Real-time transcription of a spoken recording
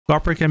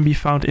Copper can be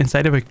found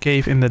inside of a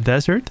cave in the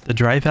desert, the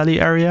dry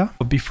valley area.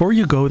 But before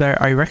you go there,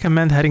 I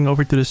recommend heading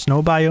over to the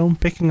snow biome,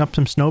 picking up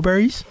some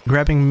snowberries,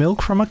 grabbing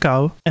milk from a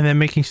cow, and then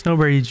making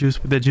snowberry juice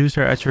with the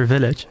juicer at your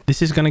village.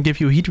 This is going to give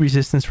you heat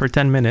resistance for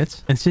 10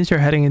 minutes. And since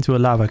you're heading into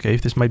a lava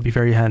cave, this might be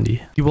very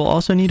handy. You will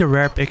also need a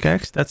rare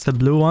pickaxe, that's the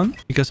blue one,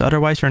 because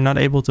otherwise you're not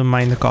able to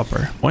mine the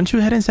copper. Once you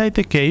head inside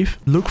the cave,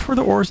 look for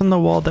the ores on the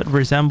wall that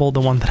resemble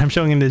the one that I'm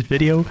showing in this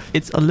video.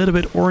 It's a little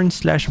bit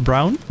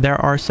orange/brown. There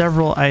are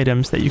several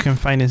items that you can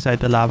find inside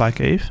the lava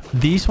cave.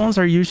 These ones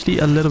are usually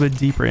a little bit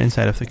deeper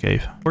inside of the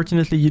cave.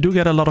 Fortunately, you do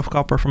get a lot of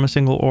copper from a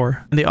single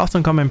ore, and they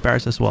often come in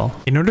pairs as well.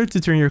 In order to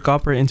turn your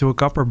copper into a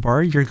copper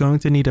bar, you're going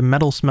to need a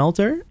metal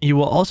smelter. You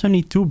will also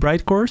need 2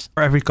 bright cores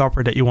for every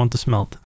copper that you want to smelt.